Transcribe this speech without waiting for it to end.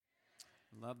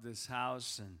Love this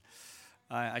house, and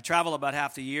I travel about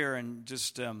half the year, and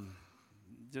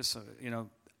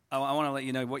I want to let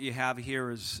you know what you have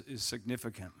here is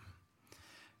significant.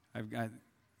 I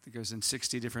think I was in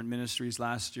 60 different ministries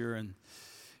last year, and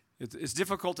it's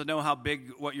difficult to know how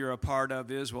big what you're a part of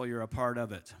is while you're a part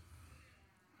of it.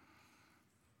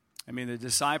 I mean, the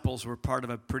disciples were part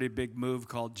of a pretty big move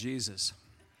called Jesus.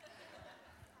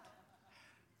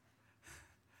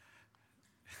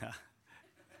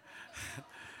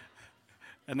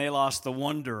 And they lost the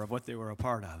wonder of what they were a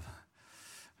part of.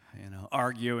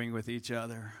 Arguing with each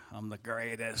other. I'm the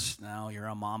greatest. Now you're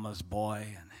a mama's boy.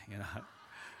 And,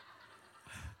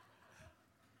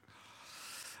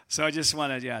 So I just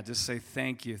want to, just say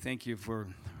thank you. Thank you for,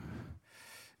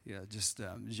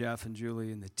 Jeff and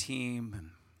Julie and the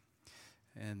team.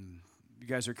 And you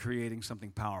guys are creating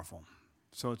something powerful.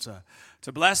 So it's a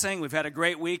blessing. We've had a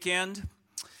great weekend.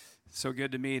 So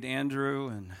good to meet Andrew,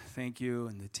 and thank you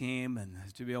and the team, and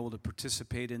to be able to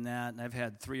participate in that. And I've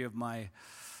had 3 of my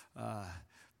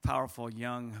powerful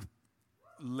young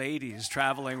ladies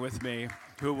traveling with me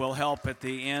who will help at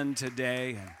the end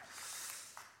today. And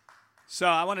so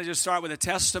I want to just start with a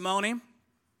testimony.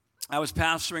 I was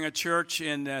pastoring a church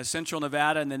in Central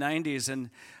Nevada in the 90s, and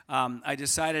I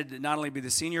decided to not only be the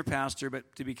senior pastor,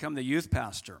 but to become the youth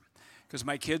pastor, because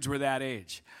my kids were that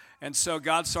age. And so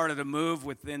God started to move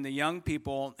within the young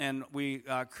people, and we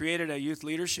created a youth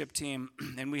leadership team,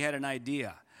 and we had an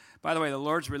idea. By the way, the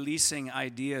Lord's releasing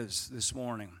ideas this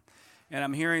morning, and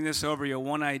I'm hearing this over you.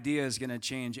 One idea is going to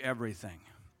change everything.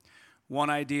 One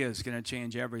idea is going to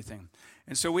change everything.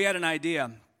 And so we had an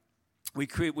idea. We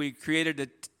created a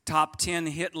top 10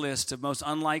 hit list of most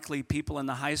unlikely people in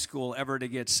the high school ever to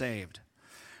get saved.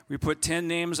 We put 10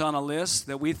 names on a list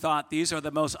that we thought these are the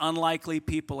most unlikely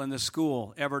people in the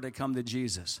school ever to come to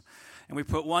Jesus. And we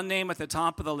put one name at the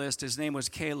top of the list. His name was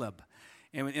Caleb.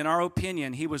 And in our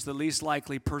opinion, he was the least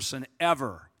likely person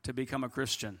ever to become a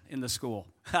Christian in the school.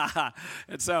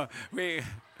 And so we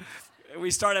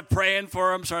started praying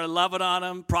for him, started loving on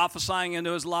him, prophesying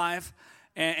into his life.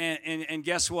 And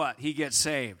guess what? He gets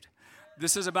saved.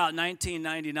 This is about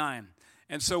 1999.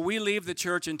 And so we leave the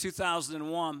church in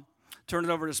 2001, turn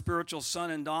it over to spiritual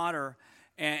son and daughter,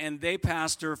 and they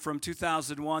pastor from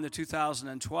 2001 to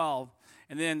 2012.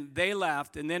 And then they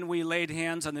left, and then we laid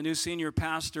hands on the new senior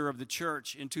pastor of the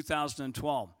church in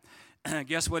 2012.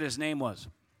 Guess what his name was?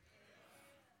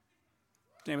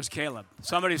 His name was Caleb.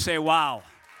 Somebody say, wow.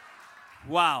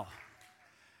 Wow.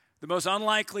 The most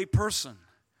unlikely person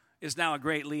is now a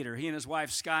great leader. He and his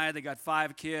wife, Sky, they got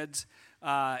 5 kids,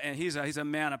 and he's a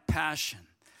man of passion.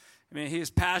 I mean, his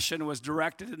passion was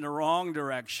directed in the wrong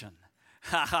direction.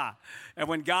 And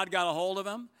when God got a hold of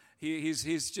him,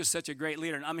 he's just such a great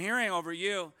leader. And I'm hearing over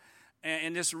you,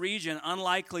 in this region,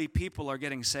 unlikely people are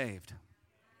getting saved.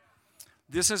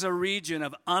 This is a region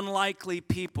of unlikely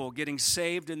people getting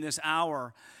saved in this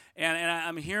hour. And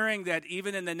I'm hearing that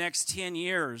even in the next 10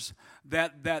 years,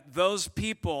 that those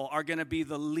people are going to be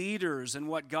the leaders in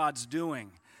what God's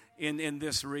doing in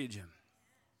this region.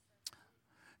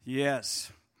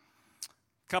 Yes.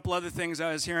 A couple other things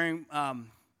I was hearing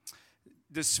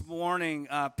this morning.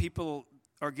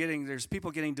 There's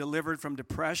people getting delivered from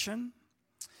depression.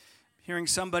 Hearing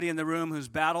somebody in the room who's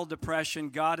battled depression.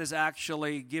 God is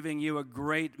actually giving you a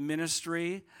great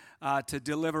ministry to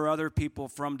deliver other people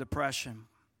from depression.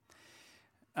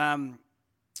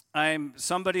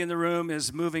 Somebody in the room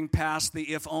is moving past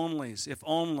the if-onlys. If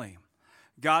only.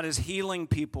 God is healing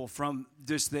people from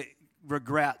just the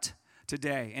regret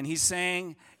today. And he's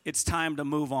saying it's time to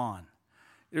move on.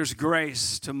 There's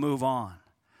grace to move on.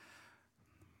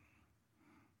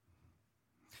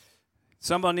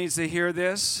 Someone needs to hear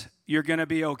this. You're going to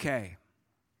be okay.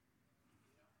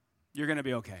 You're going to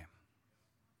be okay.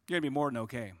 You're going to be more than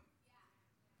okay.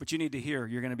 But you need to hear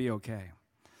you're going to be okay.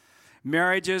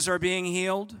 Marriages are being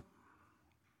healed.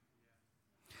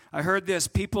 I heard this.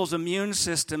 People's immune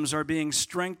systems are being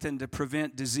strengthened to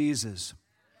prevent diseases.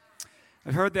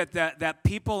 I've heard that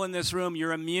people in this room,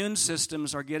 your immune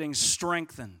systems are getting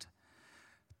strengthened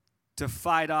to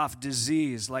fight off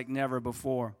disease like never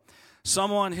before.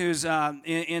 Someone who's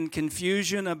in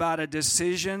confusion about a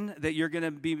decision that you're going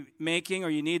to be making or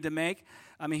you need to make,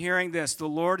 I'm hearing this. The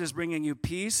Lord is bringing you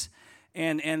peace,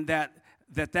 and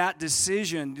that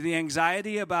decision, the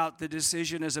anxiety about the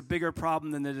decision is a bigger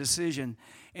problem than the decision.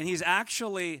 And he's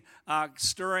actually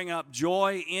stirring up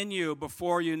joy in you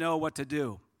before you know what to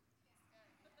do.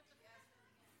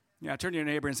 Yeah, turn to your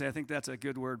neighbor and say, I think that's a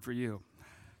good word for you.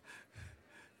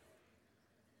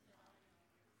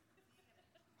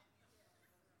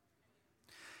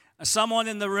 Someone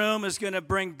in the room is going to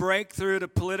bring breakthrough to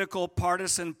political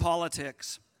partisan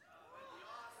politics.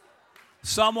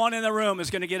 Someone in the room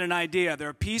is going to get an idea. They're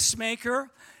a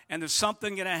peacemaker, and there's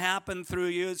something going to happen through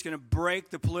you. It's going to break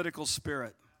the political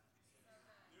spirit.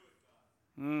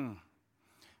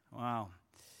 Wow.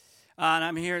 And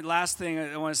I'm here, last thing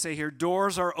I want to say here,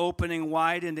 doors are opening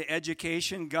wide into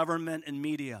education, government, and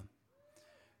media.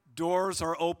 Doors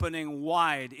are opening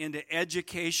wide into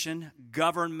education,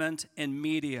 government, and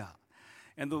media.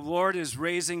 And the Lord is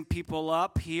raising people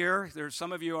up here. There's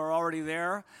some of you are already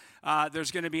there. There's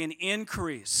going to be an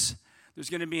increase. There's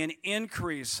going to be an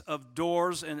increase of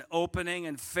doors and opening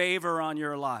and favor on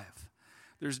your life.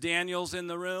 There's Daniel's in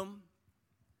the room.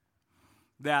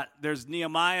 There's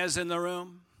Nehemiah's in the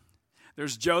room.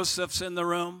 There's Joseph's in the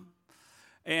room.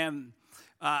 And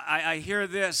I hear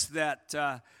this,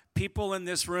 that people in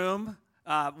this room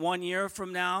 1 year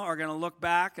from now are going to look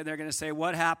back and they're going to say,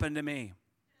 what happened to me?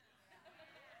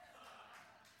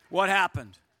 What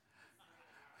happened?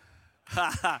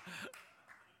 I'm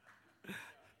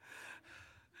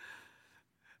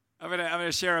going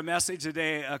to share a message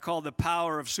today called The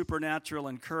Power of Supernatural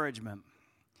Encouragement.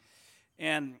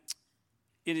 And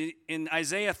in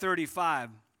Isaiah 35,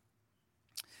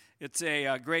 it's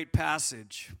a great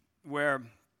passage where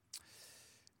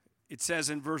it says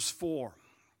in verse 4,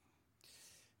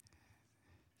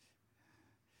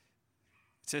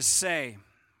 it says, say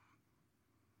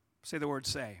the word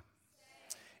say.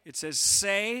 It says,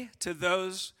 say to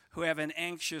those who have an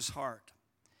anxious heart,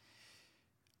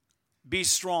 be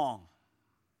strong,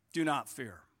 do not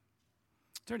fear.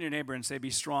 Turn to your neighbor and say, be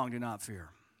strong, do not fear.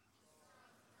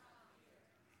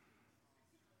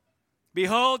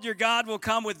 Behold, your God will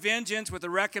come with vengeance, with the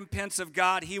recompense of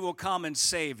God. He will come and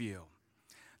save you.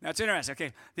 Now, it's interesting.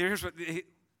 Okay, here's what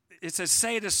it says,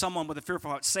 say to someone with a fearful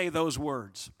heart, say those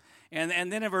words.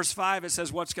 And then in verse 5, it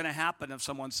says what's going to happen if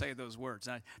someone say those words.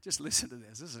 Now, just listen to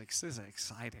this. This is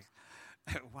exciting.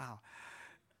 Wow.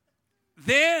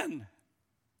 Then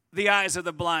the eyes of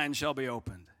the blind shall be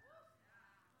opened,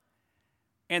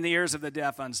 and the ears of the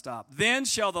deaf unstopped. Then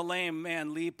shall the lame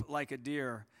man leap like a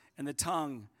deer, and the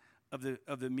tongue of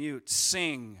the mute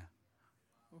sing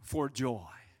for joy.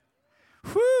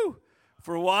 Whew!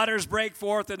 For waters break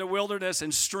forth in the wilderness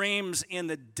and streams in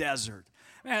the desert.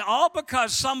 Man, all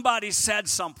because somebody said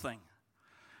something.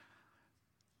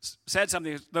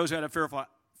 Those who had a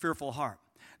fearful heart.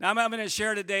 Now, I'm going to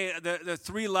share today the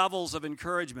three levels of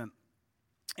encouragement.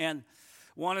 And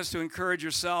one is to encourage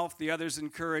yourself, the other is to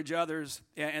encourage others,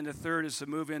 and the third is to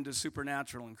move into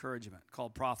supernatural encouragement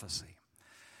called prophecy.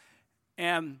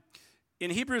 And in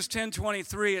Hebrews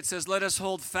 10:23, it says, let us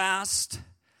hold fast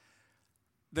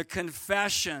the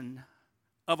confession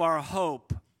of our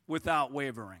hope without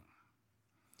wavering.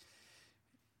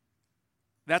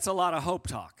 That's a lot of hope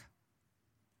talk.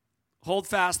 Hold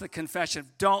fast the confession.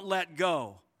 Don't let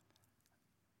go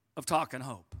of talking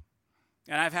hope.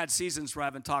 And I've had seasons where I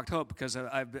haven't talked hope because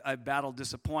I've battled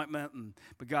disappointment,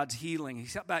 but God's healing.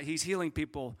 He's healing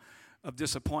people of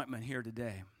disappointment here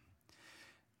today.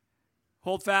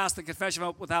 Hold fast the confession of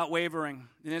hope without wavering.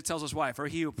 And it tells us why. For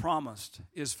he who promised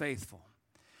is faithful.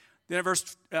 Then in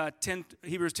verse 10,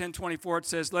 Hebrews 10:24, it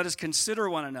says, let us consider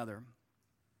one another.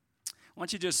 Why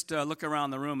don't you just look around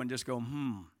the room and just go,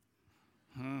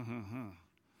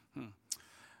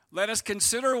 Let us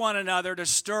consider one another to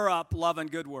stir up love and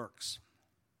good works.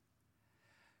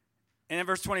 And in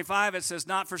verse 25, it says,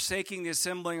 not forsaking the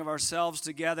assembling of ourselves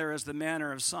together as the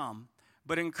manner of some,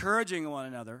 but encouraging one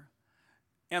another,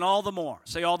 and all the more.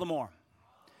 Say all the more.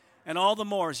 And all the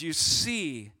more as you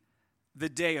see the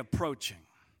day approaching.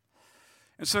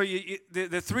 And so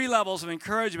the three levels of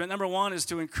encouragement, number one is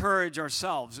to encourage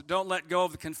ourselves. Don't let go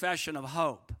of the confession of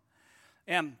hope.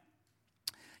 And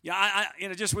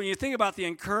just when you think about the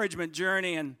encouragement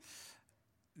journey, and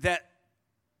that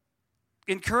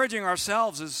encouraging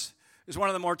ourselves is one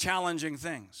of the more challenging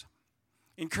things.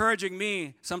 Encouraging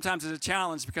me sometimes is a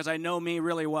challenge because I know me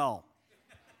really well.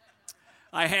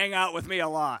 I hang out with me a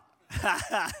lot.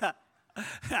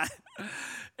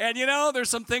 And there's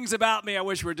some things about me I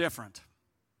wish were different.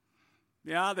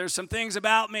 Yeah, there's some things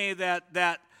about me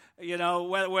that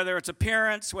whether it's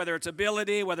appearance, whether it's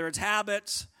ability, whether it's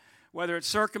habits, whether it's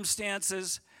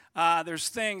circumstances, there's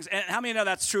things. And how many know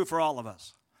that's true for all of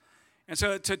us? And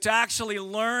so to actually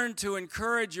learn to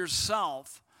encourage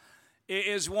yourself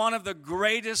is one of the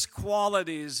greatest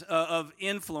qualities of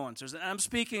influencers. And I'm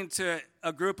speaking to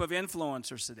a group of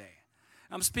influencers today.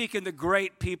 I'm speaking to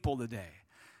great people today.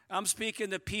 I'm speaking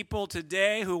to people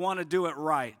today who want to do it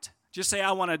right. Just say,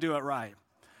 I want to do it right.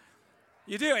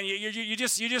 You do, and you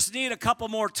just need a couple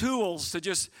more tools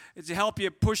to help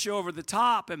you push you over the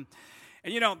top. And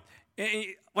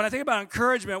when I think about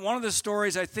encouragement, one of the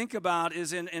stories I think about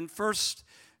is in 1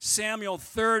 Samuel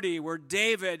 30, where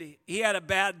David, he had a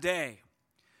bad day.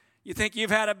 You think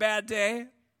you've had a bad day?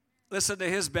 Listen to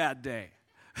his bad day.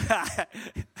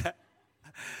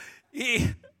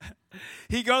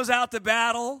 He goes out to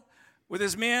battle with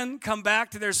his men, come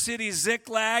back to their city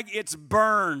Ziklag. It's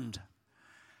burned.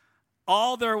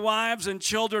 All their wives and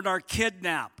children are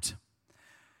kidnapped.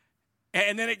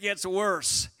 And then it gets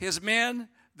worse. His men,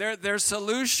 their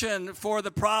solution for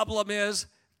the problem is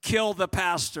kill the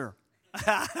pastor.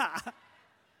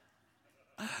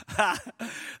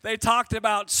 They talked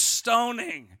about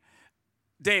stoning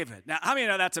David. Now, how many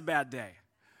know that's a bad day?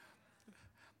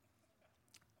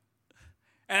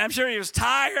 And I'm sure he was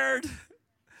tired.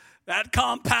 That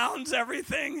compounds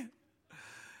everything.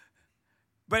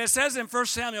 But it says in 1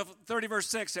 Samuel 30, verse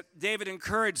 6, that David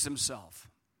encouraged himself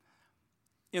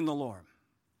in the Lord.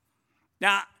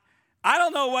 Now, I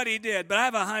don't know what he did, but I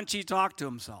have a hunch he talked to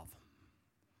himself.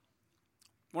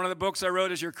 One of the books I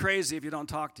wrote is You're Crazy If You Don't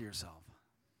Talk to Yourself.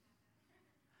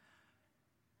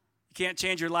 You can't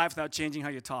change your life without changing how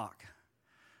you talk.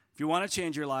 If you want to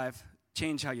change your life,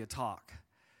 change how you talk.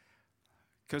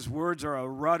 Because words are a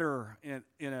rudder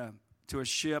to a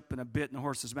ship and a bit in a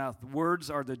horse's mouth. Words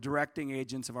are the directing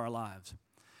agents of our lives.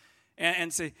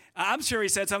 And see, I'm sure he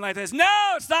said something like this. No,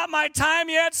 it's not my time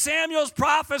yet. Samuel's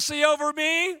prophecy over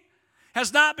me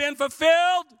has not been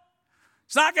fulfilled.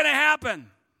 It's not going to happen.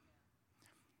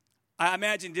 I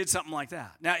imagine he did something like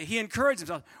that. Now, he encouraged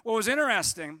himself. What was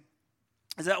interesting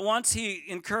is that once he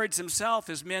encouraged himself,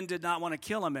 his men did not want to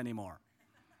kill him anymore.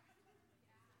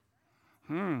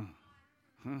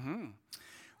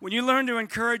 When you learn to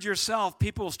encourage yourself,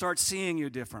 people will start seeing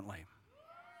you differently.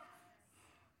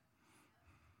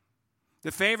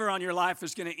 The favor on your life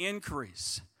is going to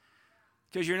increase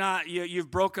because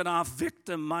you've broken off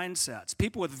victim mindsets.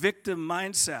 People with victim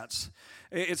mindsets,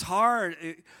 it's hard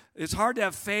to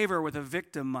have favor with a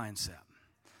victim mindset.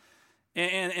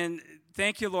 And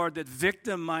thank you, Lord, that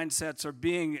victim mindsets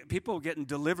people are getting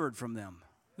delivered from them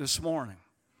this morning.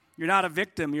 You're not a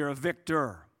victim, you're a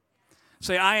victor.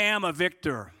 Say, I am a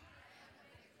victor.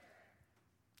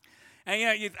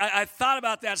 And I thought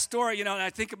about that story, and I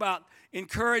think about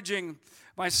encouraging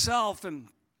myself. And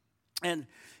I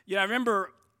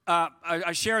remember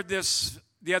I shared this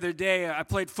the other day. I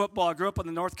played football. I grew up on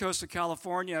the north coast of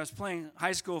California. I was playing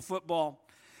high school football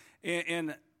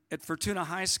at Fortuna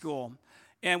High School,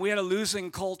 and we had a losing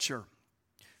culture.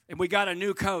 And we got a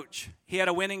new coach. He had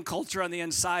a winning culture on the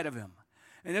inside of him.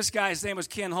 And this guy's name was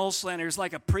Ken Holslander. He was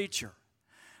like a preacher.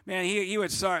 Man, he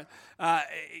would start,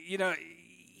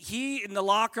 he in the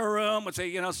locker room would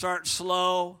say, start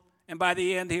slow. And by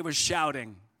the end, he was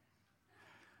shouting.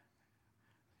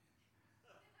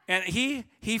 And he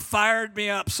fired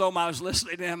me up so much. I was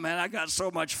listening to him, man. I got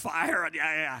so much fire.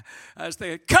 I was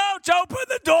thinking, Coach, open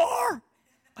the door.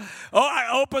 Oh, I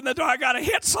opened the door. I got to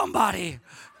hit somebody.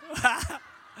 If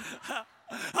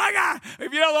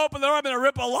you don't open the door, I'm going to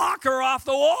rip a locker off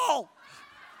the wall.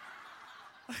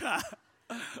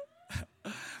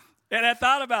 And I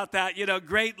thought about that,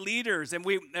 great leaders. And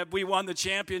we won the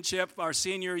championship our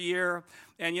senior year.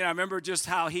 And, I remember just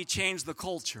how he changed the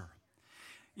culture.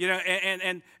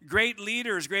 And great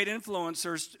leaders, great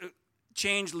influencers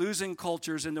change losing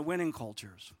cultures into winning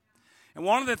cultures. And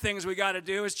one of the things we got to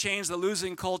do is change the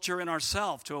losing culture in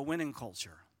ourselves to a winning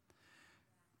culture.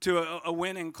 To a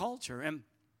winning culture. And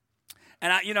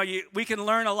we can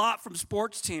learn a lot from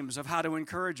sports teams of how to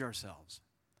encourage ourselves.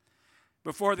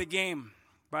 Before the game,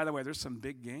 by the way, there's some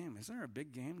big game. Is there a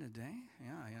big game today?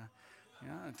 Yeah.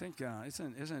 I think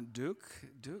isn't Duke?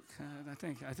 I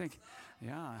think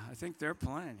they're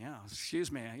playing. Yeah.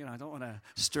 Excuse me. I don't want to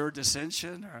stir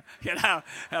dissension or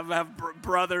have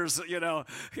brothers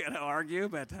argue.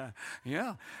 But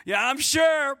yeah. I'm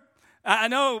sure. I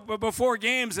know before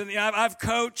games, and I've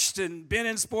coached and been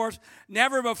in sports.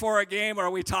 Never before a game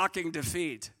are we talking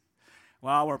defeat.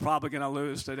 Well, we're probably going to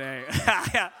lose today.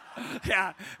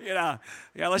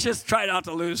 Let's just try not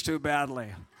to lose too badly.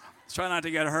 Let's try not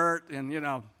to get hurt, and,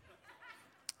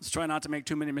 let's try not to make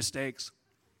too many mistakes.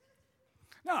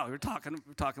 No, we're talking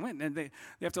win. And they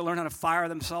have to learn how to fire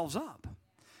themselves up.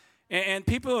 And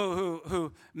people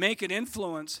who make an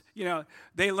influence,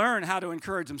 they learn how to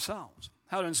encourage themselves,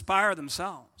 how to inspire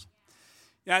themselves.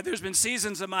 There's been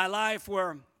seasons of my life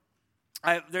where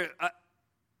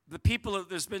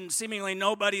there's been seemingly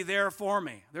nobody there for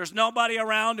me. There's nobody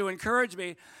around to encourage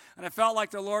me. And I felt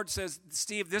like the Lord says,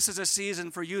 Steve, this is a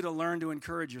season for you to learn to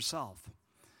encourage yourself.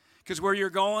 Because where you're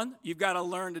going, you've got to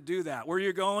learn to do that. Where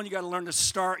you're going, you got to learn to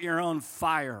start your own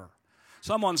fire.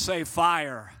 Someone say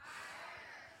fire.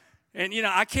 And,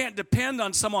 I can't depend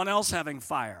on someone else having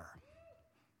fire.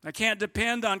 I can't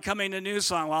depend on coming to New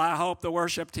Song. Well, I hope the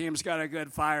worship team's got a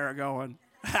good fire going.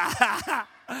 I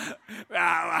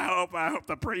hope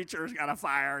the preacher's got a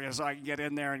fire so I can get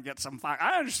in there and get some fire.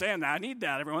 I understand that. I need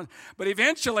that, everyone. But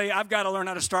eventually, I've got to learn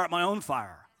how to start my own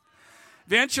fire.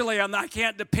 Eventually, I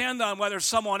can't depend on whether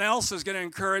someone else is going to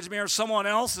encourage me or someone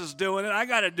else is doing it. I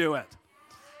got to do it.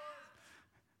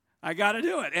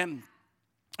 And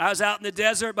I was out in the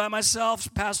desert by myself,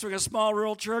 pastoring a small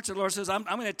rural church, and the Lord says, I'm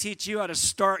going to teach you how to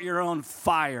start your own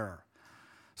fire.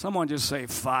 Someone just say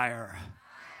fire.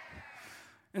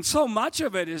 And so much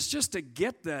of it is just to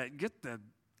get the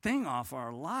thing off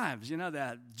our lives,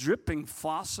 that dripping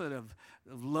faucet of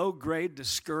low-grade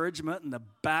discouragement in the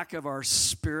back of our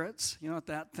spirits. You know what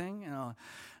that thing?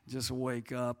 Just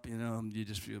wake up, you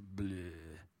just feel bleh.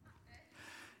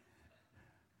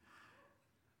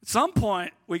 At some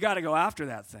point, we got to go after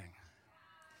that thing.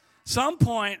 Some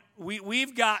point, we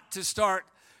have to start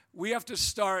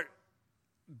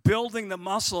building the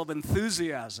muscle of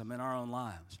enthusiasm in our own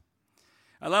lives.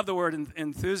 I love the word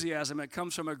enthusiasm. It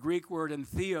comes from a Greek word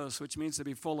entheos, which means to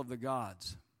be full of the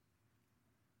gods.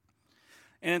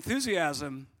 And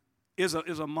enthusiasm is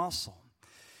a muscle.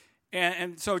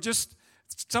 And so just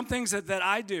some things that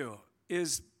I do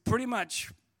is pretty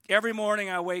much every morning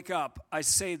I wake up, I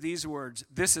say these words: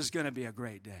 this is going to be a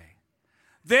great day.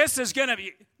 This is going to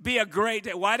be a great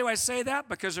day. Why do I say that?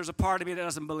 Because there's a part of me that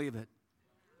doesn't believe it.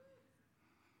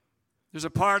 There's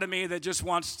a part of me that just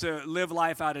wants to live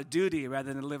life out of duty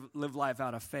rather than live life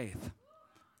out of faith.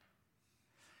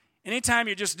 Anytime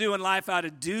you're just doing life out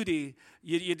of duty,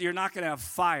 you're not going to have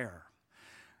fire.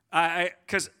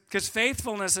 Because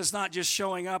faithfulness is not just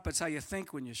showing up, it's how you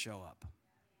think when you show up.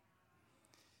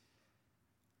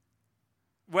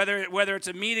 Whether it's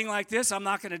a meeting like this, I'm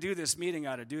not going to do this meeting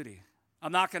out of duty.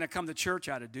 I'm not going to come to church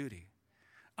out of duty.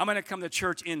 I'm going to come to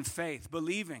church in faith,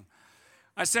 believing.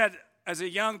 I said, as a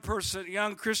young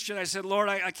Christian, I said, Lord,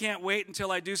 I can't wait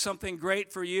until I do something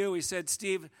great for you. He said,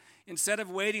 Steve, instead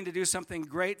of waiting to do something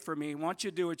great for me, why don't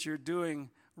you do what you're doing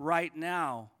right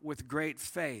now with great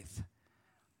faith,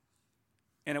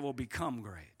 and it will become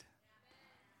great.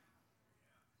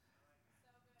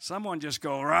 Someone just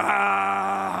go,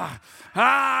 rah,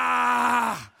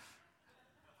 ah.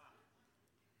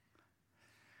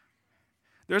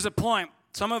 There's a point,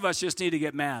 some of us just need to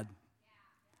get mad.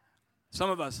 Some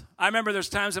of us. I remember there's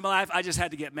times in my life I just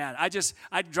had to get mad.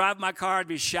 I'd drive my car, I'd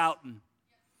be shouting.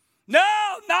 No,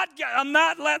 I'm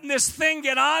not letting this thing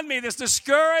get on me, this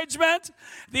discouragement,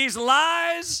 these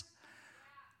lies,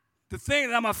 the thing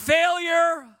that I'm a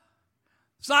failure.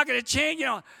 It's not going to change.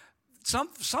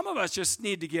 Some of us just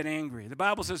need to get angry. The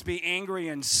Bible says be angry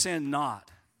and sin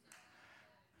not.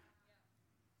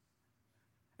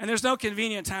 And there's no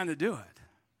convenient time to do it.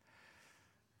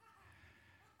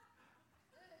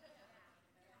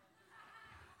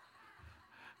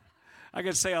 I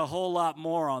could say a whole lot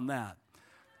more on that.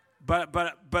 But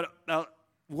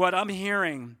what I'm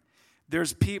hearing,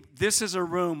 there's people. This is a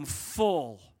room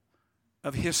full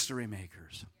of history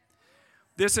makers.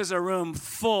 This is a room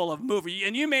full of movers.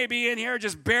 And you may be in here,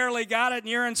 just barely got it, and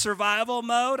you're in survival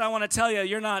mode. I want to tell you,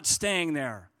 you're not staying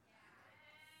there.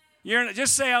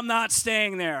 Just say, I'm not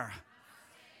staying there.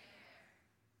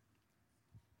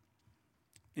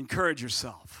 Encourage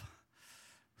yourself.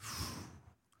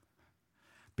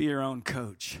 Be your own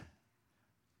coach.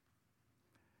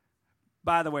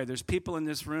 By the way, there's people in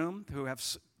this room who have,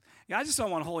 I just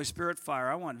don't want Holy Spirit fire.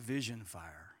 I want vision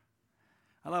fire.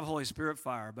 I love Holy Spirit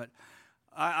fire, but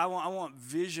I want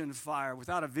vision fire.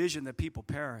 Without a vision, the people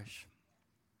perish.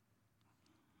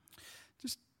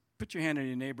 Just put your hand on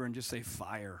your neighbor and just say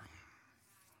fire.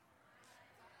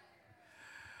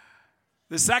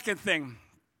 The second thing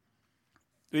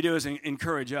we do is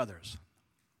encourage others.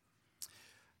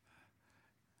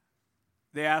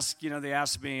 They ask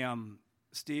me,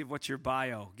 Steve, what's your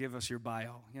bio? Give us your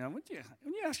bio. When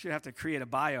you actually have to create a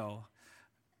bio,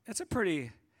 it's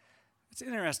an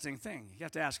interesting thing. You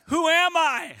have to ask, who am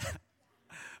I?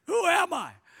 Who am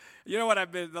I? You know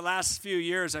what the last few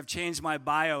years, I've changed my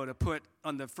bio to put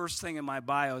on the first thing in my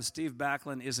bio, Steve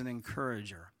Backlund is an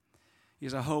encourager.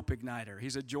 He's a hope igniter.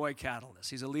 He's a joy catalyst.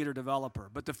 He's a leader developer.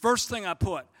 But the first thing I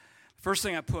put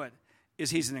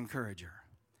is he's an encourager.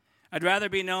 I'd rather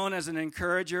be known as an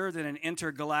encourager than an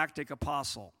intergalactic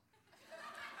apostle.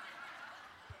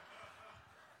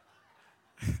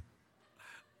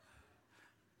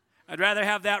 I'd rather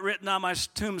have that written on my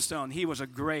tombstone. He was a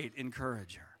great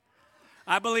encourager.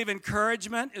 I believe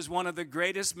encouragement is one of the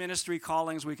greatest ministry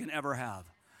callings we can ever have.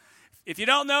 If you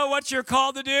don't know what you're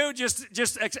called to do,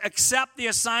 just accept the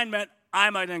assignment,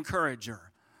 I'm an encourager.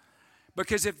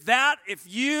 Because if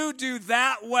you do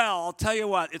that well, I'll tell you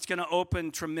what, it's going to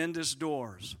open tremendous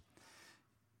doors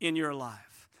in your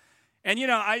life. And you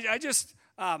know,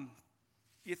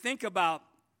 you think about,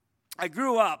 I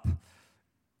grew up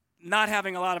not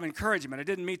having a lot of encouragement. I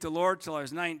didn't meet the Lord till I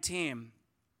was 19.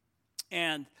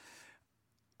 And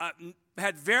I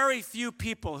had very few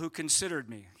people who considered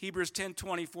me. Hebrews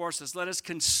 10:24 says, let us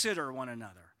consider one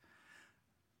another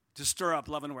to stir up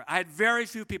love and work. I had very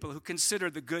few people who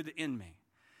considered the good in me.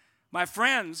 My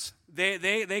friends,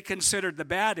 they considered the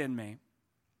bad in me.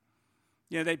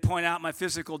 You know, they'd point out my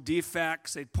physical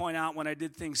defects. They'd point out when I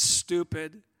did things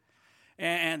stupid.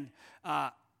 And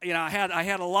you know, I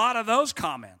had a lot of those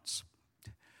comments.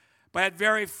 But I had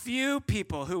very few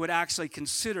people who would actually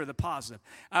consider the positive.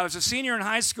 I was a senior in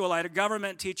high school. I had a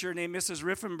government teacher named Mrs.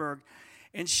 Riffenberg,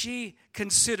 and she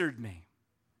considered me.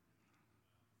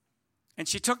 And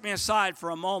she took me aside for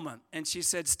a moment, and she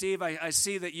said, Steve, I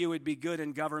see that you would be good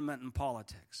in government and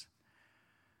politics.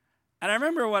 And I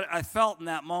remember what I felt in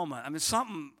that moment. I mean,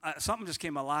 something just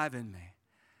came alive in me.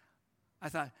 I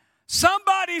thought,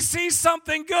 somebody sees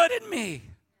something good in me.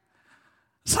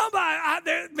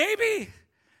 Somebody,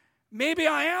 maybe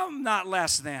I am not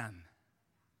less than.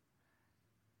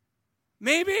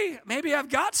 Maybe I've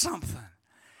got something.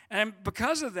 And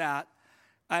because of that,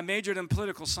 I majored in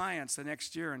political science the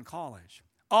next year in college.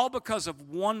 All because of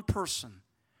one person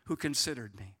who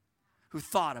considered me, who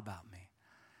thought about me.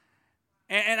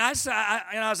 And as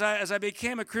I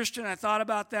became a Christian, I thought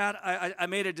about that. I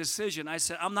made a decision. I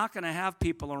said, I'm not going to have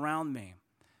people around me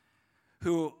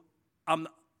who I'm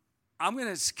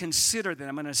going to consider them.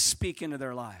 I'm going to speak into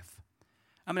their life.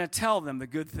 I'm going to tell them the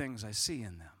good things I see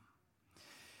in them.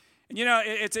 And you know,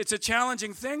 it's a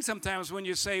challenging thing sometimes when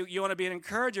you say you want to be an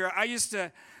encourager. I used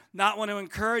to not want to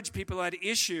encourage people who had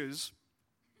issues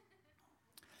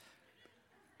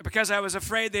because I was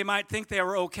afraid they might think they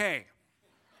were okay.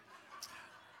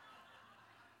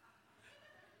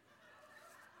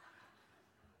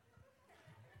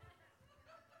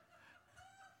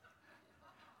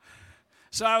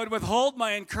 So I would withhold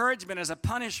my encouragement as a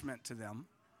punishment to them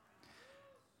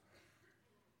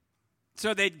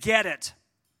so they'd get it.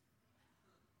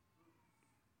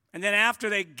 And then after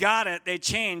they got it, they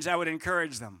changed, I would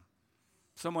encourage them.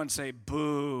 Someone say,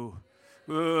 boo,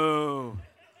 boo.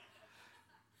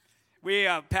 We,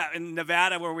 in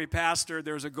Nevada where we pastored,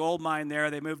 there was a gold mine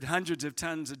there. They moved hundreds of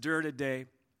tons of dirt a day,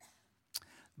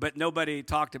 but nobody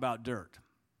talked about dirt.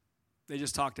 They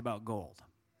just talked about gold.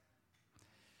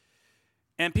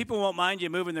 And people won't mind you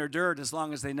moving their dirt as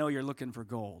long as they know you're looking for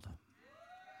gold.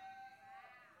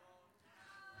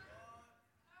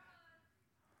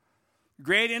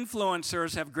 Great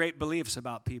influencers have great beliefs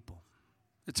about people.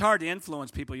 It's hard to influence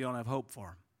people you don't have hope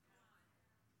for.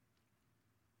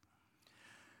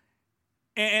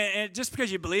 And just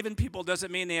because you believe in people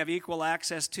doesn't mean they have equal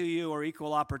access to you or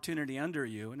equal opportunity under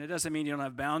you. And it doesn't mean you don't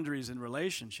have boundaries in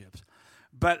relationships.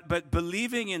 But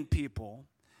believing in people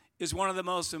is one of the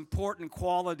most important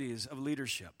qualities of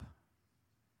leadership.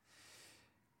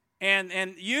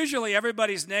 And usually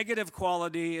everybody's negative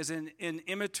quality is an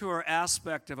immature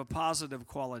aspect of a positive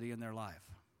quality in their life.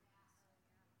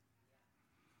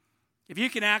 If you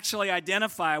can actually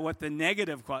identify what the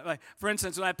negative quality, like for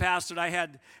instance, when I pastored, I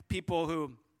had people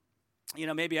who, you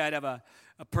know, maybe I'd have a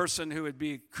person who would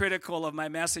be critical of my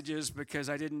messages because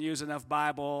I didn't use enough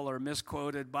Bible or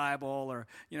misquoted Bible or,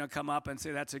 you know, come up and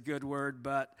say that's a good word,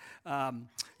 but,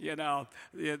 you know,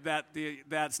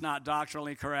 that's not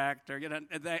doctrinally correct. Or, you know,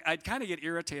 I'd kind of get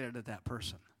irritated at that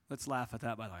person. Let's laugh at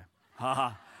that, by the way. Ha,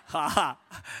 ha, ha, ha,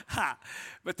 ha.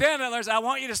 But then I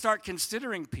want you to start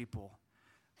considering people.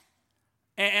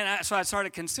 So I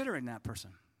started considering that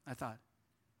person. I thought,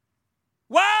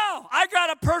 wow, I got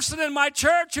a person in my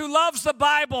church who loves the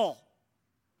Bible.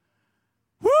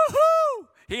 Woo-hoo!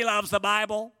 He loves the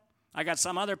Bible. I got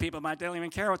some other people that don't even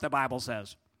care what the Bible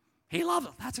says. He loves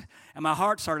it. And my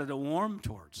heart started to warm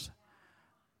towards.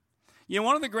 You know,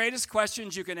 one of the greatest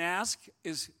questions you can ask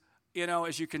is, you know,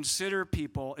 as you consider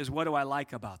people, is what do I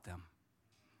like about them?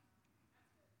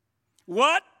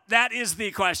 That is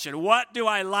the question. What do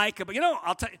I like about, you know,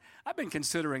 I'll tell you, I've been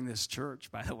considering this church,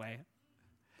 by the way.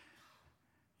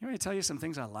 You want me to tell you some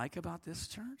things I like about this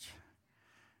church?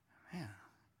 Man,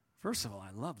 first of all,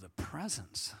 I love the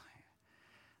presence.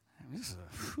 I mean,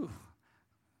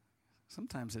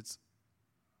 sometimes it's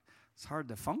hard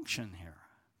to function here.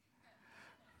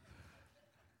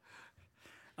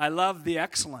 I love the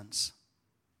excellence.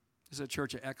 This is a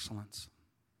church of excellence.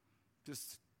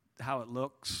 just how it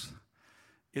looks.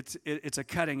 It's a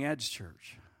cutting edge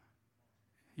church.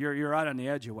 You're right on the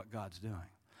edge of what God's doing.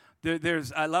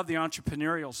 I love the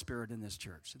entrepreneurial spirit in this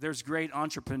church. There's great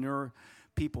entrepreneur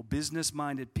people,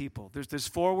 business-minded people. There's this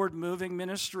forward-moving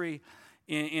ministry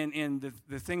in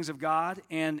the things of God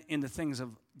and in the things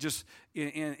of just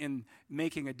in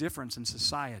making a difference in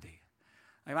society.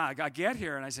 I get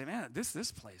here and I say, man,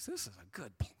 this place, this is a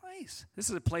good place. This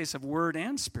is a place of word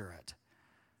and spirit,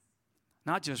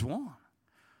 not just one.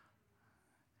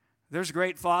 There's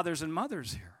great fathers and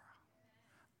mothers here.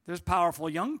 There's powerful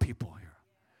young people here.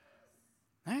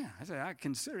 Man, I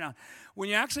consider now. When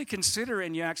you actually consider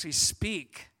and you actually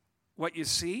speak what you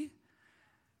see,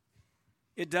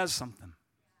 it does something.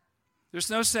 There's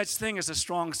no such thing as a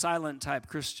strong, silent type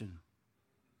Christian.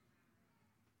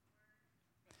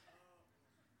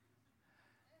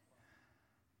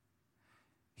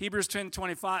 Hebrews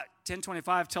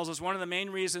 10:25 tells us one of the main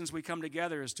reasons we come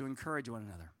together is to encourage one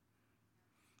another.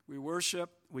 We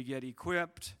worship, we get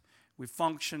equipped, we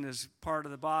function as part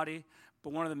of the body,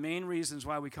 but one of the main reasons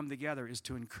why we come together is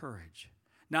to encourage.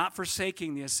 Not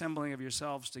forsaking the assembling of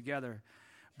yourselves together,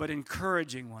 but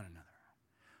encouraging one another.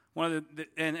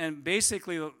 And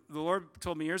basically, the Lord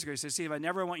told me years ago, He said, Steve, I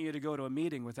never want you to go to a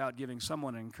meeting without giving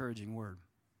someone an encouraging word.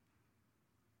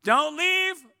 Don't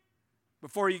leave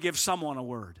before you give someone a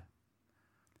word.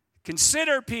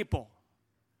 Consider people.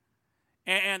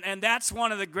 And that's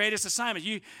one of the greatest assignments.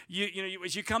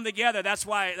 As you come together, that's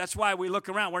why we look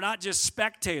around. We're not just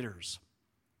spectators.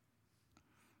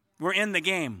 We're in the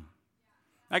game.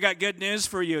 I got good news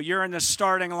for you. You're in the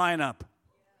starting lineup.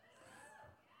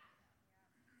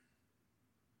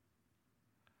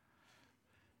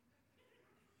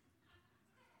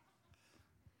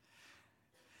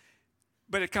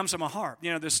 But it comes from a heart.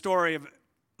 The story of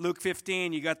Luke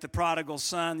 15, you got the prodigal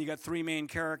son. You got three main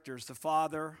characters, the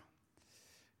father,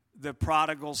 the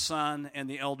prodigal son, and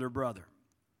the elder brother.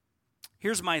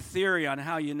 Here's my theory on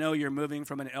how you know you're moving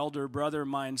from an elder brother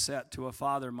mindset to a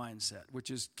father mindset,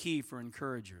 which is key for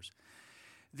encouragers.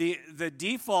 The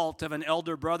default of an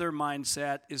elder brother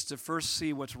mindset is to first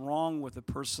see what's wrong with a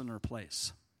person or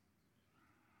place.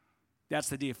 That's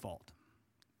the default.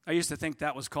 I used to think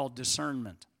that was called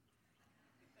discernment.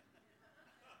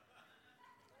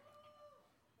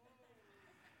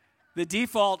 The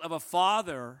default of a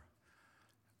father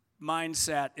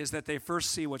mindset is that they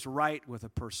first see what's right with a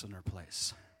person or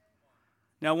place.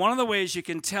 Now, one of the ways you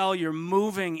can tell you're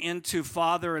moving into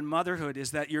father and motherhood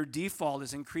is that your default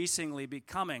is increasingly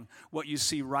becoming what you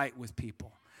see right with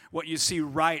people, what you see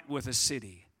right with a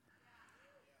city.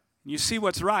 You see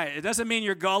what's right. It doesn't mean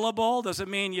you're gullible, doesn't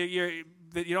mean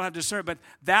that you don't have discernment, but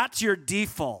that's your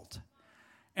default.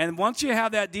 And once you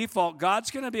have that default, God's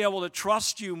going to be able to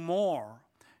trust you more.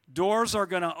 Doors are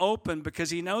going to open because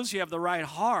He knows you have the right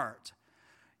heart.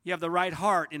 You have the right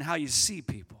heart in how you see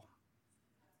people.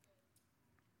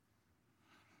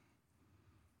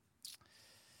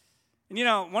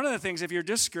 And one of the things, if you're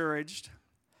discouraged,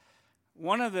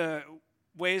 one of the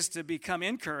ways to become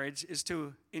encouraged is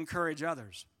to encourage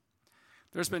others.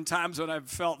 There's been times when I've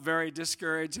felt very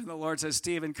discouraged, and the Lord says,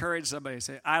 Steve, encourage somebody.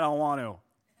 Say, I don't want to.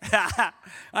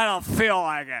 I don't feel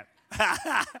like it.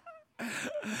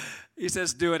 He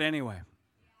says, do it anyway.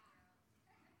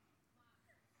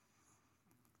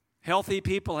 Healthy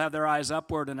people have their eyes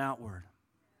upward and outward.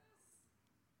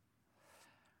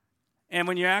 And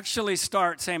when you actually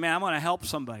start saying, man, I'm going to help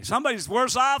somebody. Somebody's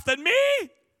worse off than me.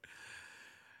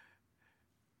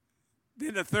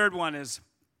 Then the third one is,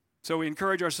 so we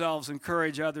encourage ourselves,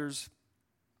 encourage others.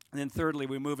 And then thirdly,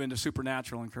 we move into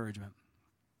supernatural encouragement.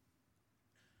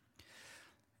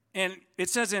 And it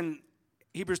says in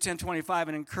Hebrews 10:25,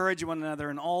 and encourage one another,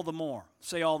 and all the more.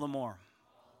 Say all the more.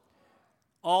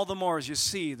 All the more as you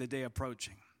see the day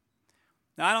approaching.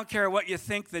 Now, I don't care what you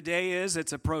think the day is,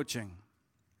 it's approaching.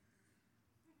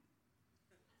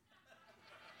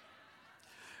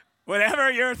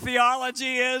 Whatever your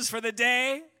theology is for the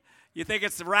day, you think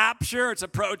it's the rapture, it's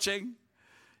approaching.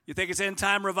 You think it's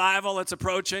end-time revival, it's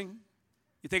approaching.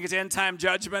 You think it's end-time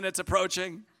judgment, it's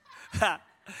approaching.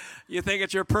 You think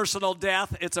it's your personal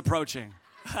death, it's approaching.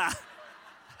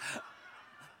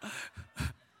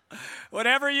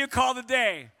 Whatever you call the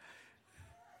day,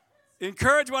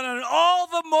 encourage one another all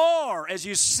the more as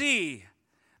you see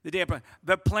the day approaching.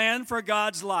 The plan for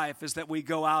God's life is that we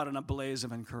go out in a blaze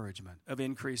of encouragement, of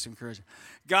increased encouragement.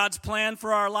 God's plan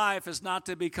for our life is not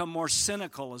to become more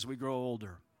cynical as we grow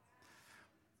older.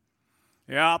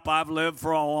 Yep, I've lived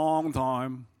for a long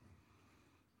time.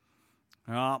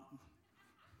 Yep.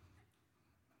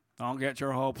 Don't get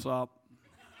your hopes up.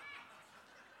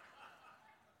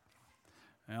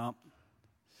 Yep.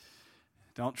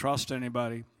 Don't trust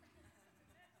anybody.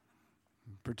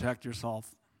 Protect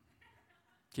yourself.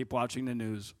 Keep watching the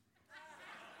news.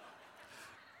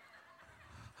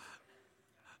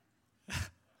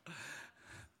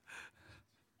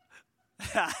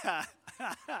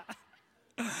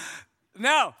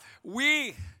 No,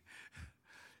 we're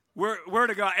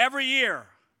to go every year.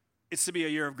 It's to be a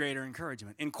year of greater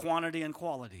encouragement in quantity and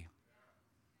quality.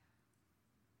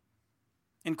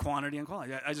 In quantity and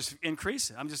quality. I just increase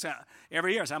it. I'm just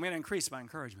every year. So I'm going to increase my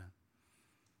encouragement.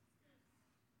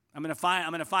 I'm going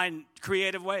to find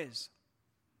creative ways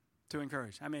to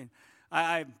encourage. I mean,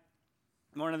 I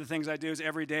one of the things I do is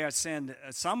every day I send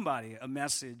somebody a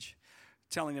message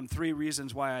telling them 3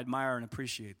 reasons why I admire and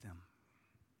appreciate them.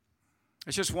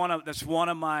 That's one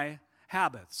of my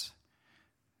habits.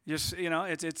 Just,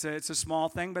 it's a small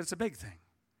thing, but it's a big thing.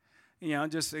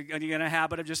 Just you get in a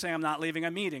habit of just saying I'm not leaving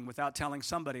a meeting without telling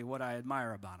somebody what I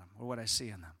admire about them or what I see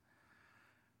in them.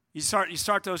 You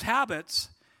start those habits,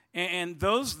 and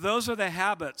those are the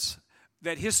habits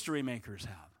that history makers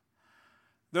have.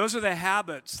 Those are the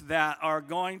habits that are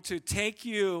going to take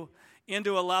you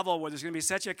into a level where there's going to be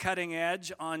such a cutting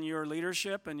edge on your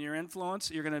leadership and your influence,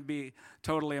 you're going to be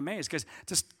totally amazed. Because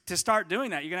to start doing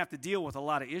that, you're going to have to deal with a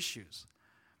lot of issues.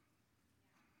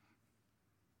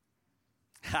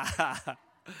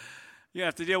 You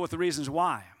have to deal with the reasons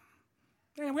why.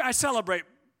 And I celebrate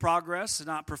progress,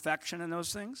 not perfection in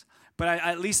those things, but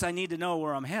at least I need to know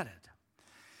where I'm headed.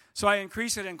 So I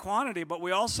increase it in quantity, but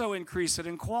we also increase it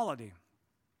in quality.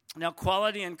 Now,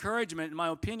 quality encouragement, in my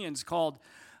opinion, is called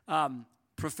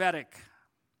prophetic.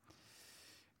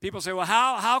 People say, well,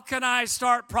 how can I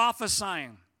start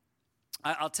prophesying?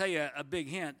 I'll tell you a big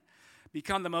hint.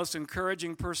 Become the most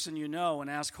encouraging person you know and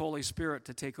ask Holy Spirit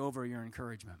to take over your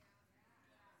encouragement.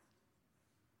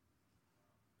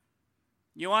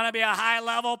 You want to be a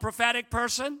high-level prophetic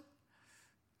person?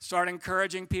 Start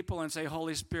encouraging people and say,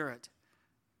 Holy Spirit,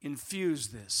 infuse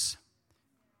this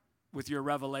with your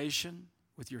revelation,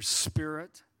 with your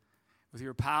spirit, with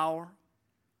your power.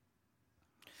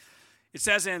 It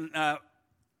says in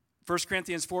 1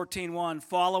 Corinthians 14:1,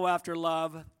 follow after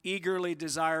love, eagerly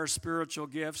desire spiritual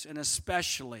gifts, and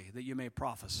especially that you may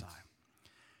prophesy.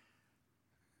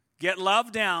 Get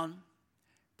love down,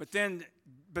 but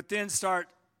then start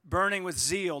burning with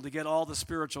zeal to get all the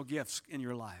spiritual gifts in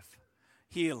your life.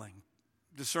 Healing,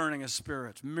 discerning of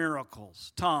spirits,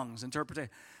 miracles, tongues, interpretation.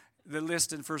 The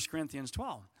list in 1 Corinthians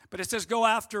 12. But it says go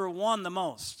after one the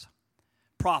most,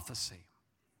 prophecy.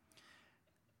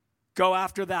 Go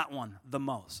after that one the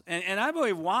most. And I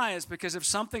believe why is because if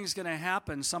something's going to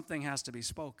happen, something has to be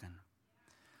spoken.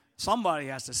 Somebody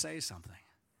has to say something.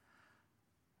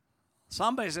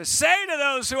 Somebody says, say to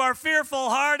those who are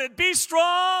fearful-hearted, be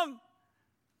strong.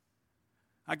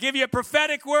 I'll give you a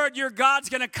prophetic word, your God's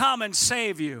going to come and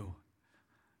save you.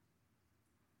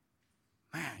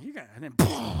 Man, and then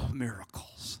boom,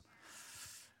 miracles.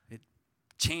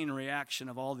 Chain reaction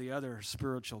of all the other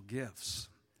spiritual gifts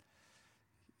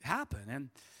happen.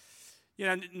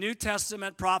 And, New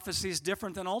Testament prophecy is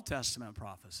different than Old Testament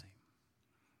prophecy.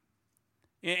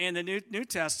 In the New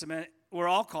Testament, we're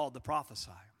all called to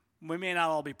prophesy. We may not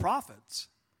all be prophets,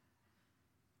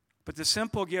 but the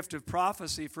simple gift of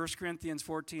prophecy, 1 Corinthians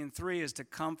 14:3, is to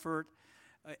comfort,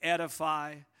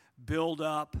 edify, build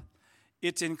up.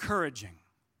 It's encouraging.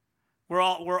 We're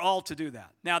all to do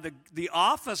that. Now, the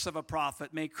office of a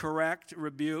prophet may correct,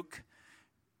 rebuke,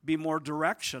 be more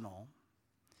directional,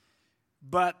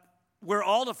 but we're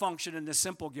all to function in the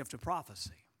simple gift of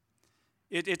prophecy.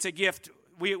 It's a gift.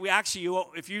 We actually,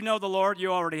 if you know the Lord,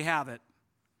 you already have it.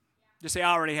 Just say,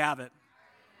 I already have it.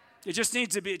 It just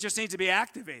needs to be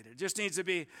activated. It just needs to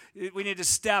be, we need to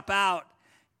step out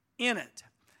in it.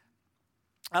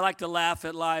 I like to laugh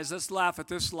at lies. Let's laugh at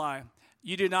this lie.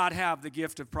 You do not have the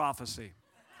gift of prophecy.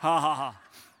 Ha, ha, ha.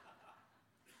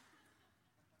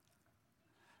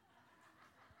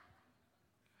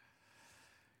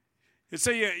 And so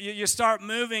you start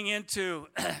moving into,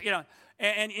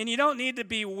 and you don't need to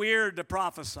be weird to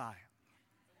prophesy.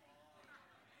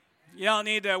 You don't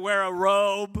need to wear a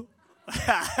robe,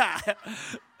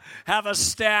 have a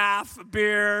staff, a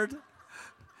beard.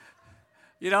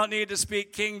 You don't need to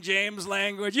speak King James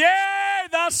language. Yea,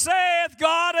 thus saith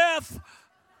Godeth.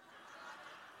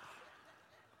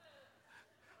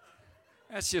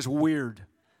 That's just weird.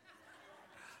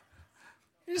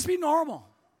 You just be normal.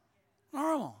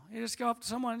 Normal. You just go up to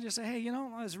someone and just say, hey,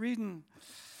 I was reading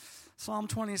Psalm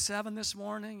 27 this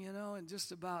morning, and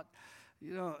just about,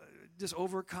 just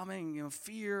overcoming,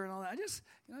 fear and all that.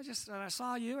 I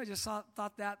saw you. I just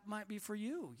thought that might be for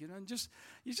you, and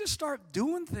you just start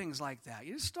doing things like that.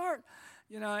 You just start,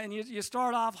 And you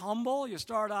start off humble, you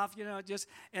start off,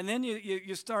 and then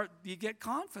you get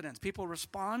confidence. People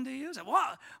respond to you. Say,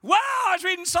 wow, I was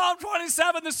reading Psalm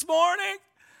 27 this morning.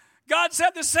 God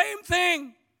said the same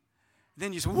thing.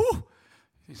 Then you say, whoo.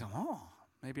 You say, oh,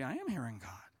 maybe I am hearing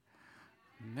God.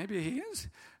 Maybe he is.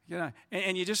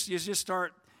 And you just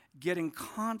start getting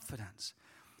confidence.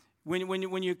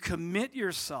 When you commit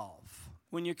yourself,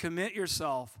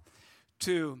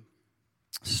 to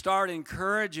start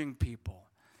encouraging people,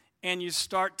 and you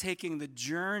start taking the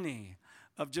journey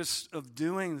of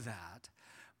doing that,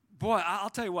 boy,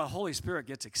 I'll tell you what, Holy Spirit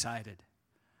gets excited.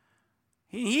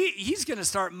 He's going to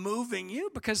start moving you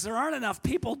because there aren't enough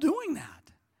people doing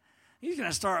that. He's going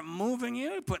to start moving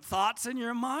you, put thoughts in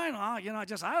your mind. Oh, I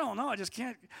don't know. I just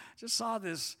can't. Just saw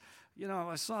this.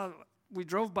 We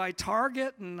drove by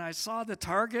Target, and I saw the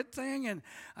Target thing, and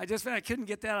I couldn't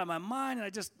get that out of my mind. And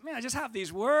I just have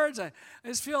these words. I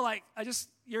just feel like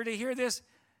you're to hear this.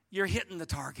 You're hitting the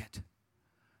target.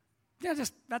 Yeah,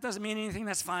 that doesn't mean anything.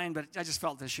 That's fine, but I just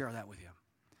felt to share that with you.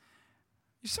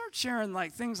 You start sharing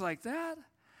things like that.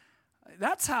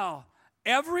 That's how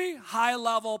every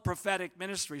high-level prophetic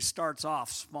ministry starts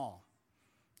off small.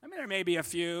 I mean, there may be a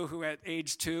few who at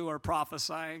age 2 are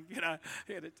prophesying,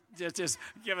 just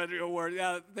give it a word.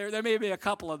 Yeah, there may be a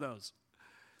couple of those.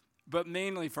 But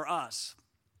mainly for us,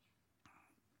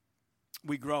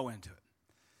 we grow into it.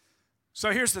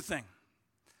 So here's the thing.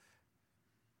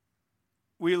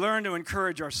 We learn to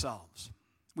encourage ourselves.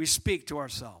 We speak to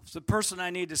ourselves. The person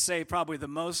I need to say probably the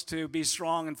most to be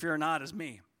strong and fear not is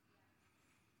me.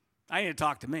 I need to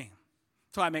talk to me.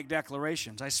 So I make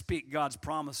declarations. I speak God's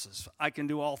promises. I can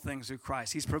do all things through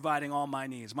Christ. He's providing all my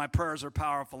needs. My prayers are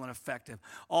powerful and effective.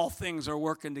 All things are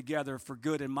working together for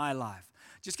good in my life.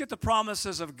 Just get the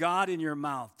promises of God in your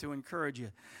mouth to encourage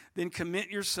you. Then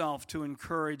commit yourself to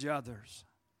encourage others.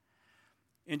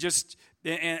 And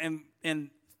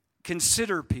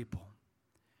consider people.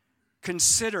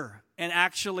 Consider and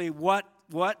actually what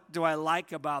do I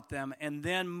like about them, and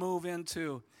then move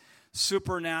into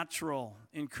supernatural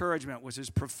encouragement, which is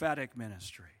prophetic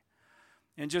ministry.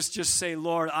 And just say,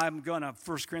 Lord, I'm going to,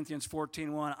 1 Corinthians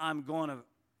 14:1,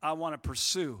 I want to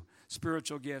pursue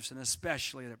spiritual gifts, and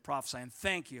especially that prophesy. And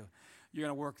thank you. You're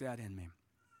going to work that in me.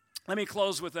 Let me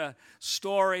close with a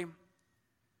story.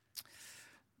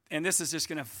 And this is just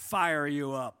going to fire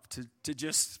you up to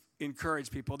just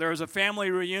encourage people. There was a family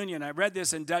reunion. I read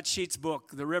this in Dutch Sheets'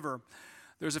 book, The River.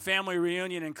 There was a family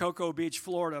reunion in Cocoa Beach,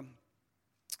 Florida.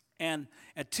 And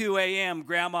at 2 a.m.,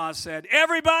 Grandma said,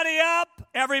 everybody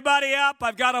up,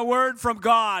 I've got a word from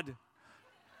God.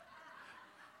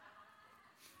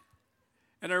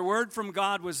 And her word from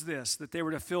God was this, that they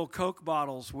were to fill Coke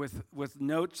bottles with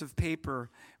notes of paper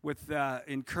with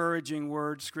encouraging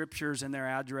words, scriptures, and their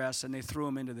address, and they threw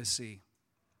them into the sea.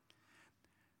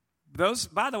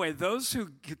 By the way, those who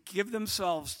give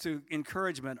themselves to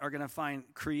encouragement are going to find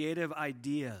creative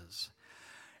ideas.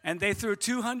 And they threw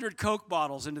 200 Coke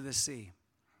bottles into the sea.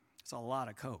 It's a lot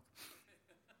of Coke.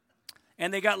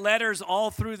 And they got letters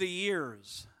all through the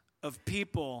years of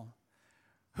people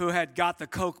who had got the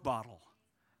Coke bottle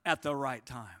at the right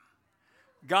time.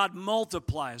 God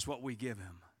multiplies what we give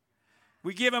him.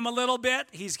 We give him a little bit,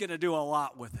 he's going to do a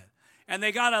lot with it. And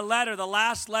they got a letter. The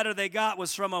last letter they got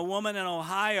was from a woman in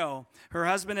Ohio. Her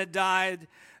husband had died.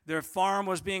 Their farm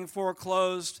was being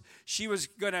foreclosed. It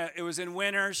was in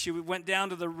winter. She went down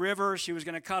to the river. She was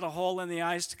going to cut a hole in the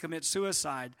ice to commit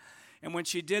suicide. And when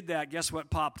she did that, guess what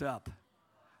popped up?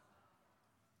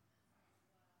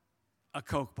 A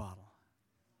Coke bottle.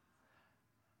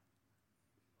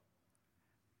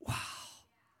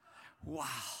 Wow.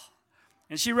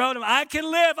 And she wrote him, I can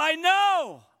live. I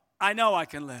know I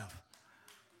can live.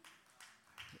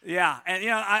 Yeah. And,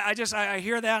 I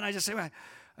hear that, and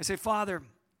I say, Father,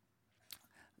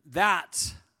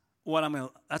 that's what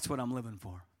I'm living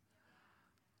for.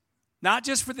 Not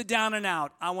just for the down and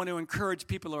out. I want to encourage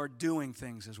people who are doing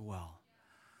things as well.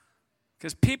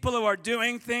 Because people who are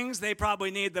doing things, they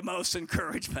probably need the most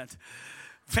encouragement.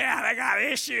 Man, they got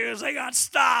issues, they got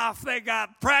stuff, they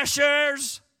got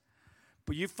pressures.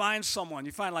 But you find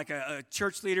like a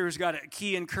church leader who's got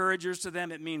key encouragers to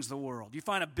them, it means the world. You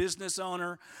find a business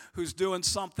owner who's doing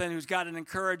something, who's got an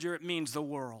encourager, it means the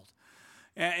world.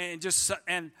 And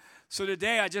so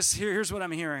today, here's what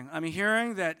I'm hearing. I'm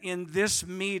hearing that in this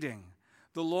meeting,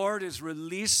 the Lord is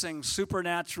releasing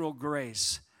supernatural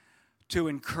grace to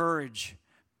encourage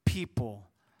people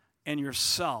and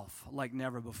yourself like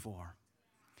never before.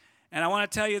 And I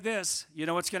want to tell you this. You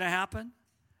know what's going to happen?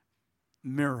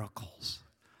 Miracles.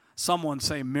 Someone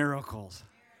say miracles.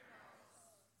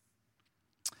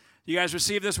 You guys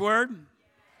receive this word?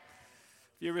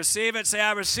 If you receive it, say,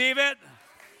 I receive it.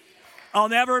 I'll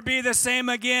never be the same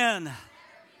again.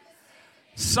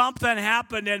 Something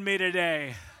happened in me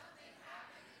today.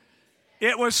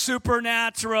 It was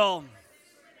supernatural.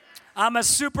 I'm a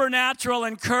supernatural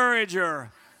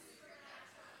encourager.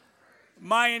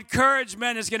 My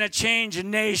encouragement is going to change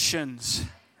nations.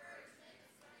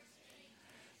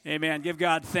 Amen. Give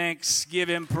God thanks. Give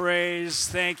him praise.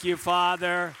 Thank you,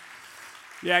 Father.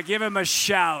 Yeah, give him a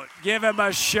shout. Give him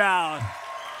a shout.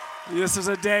 This is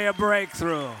a day of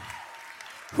breakthrough.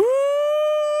 Woo!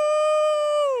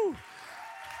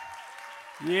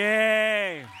 Yeah.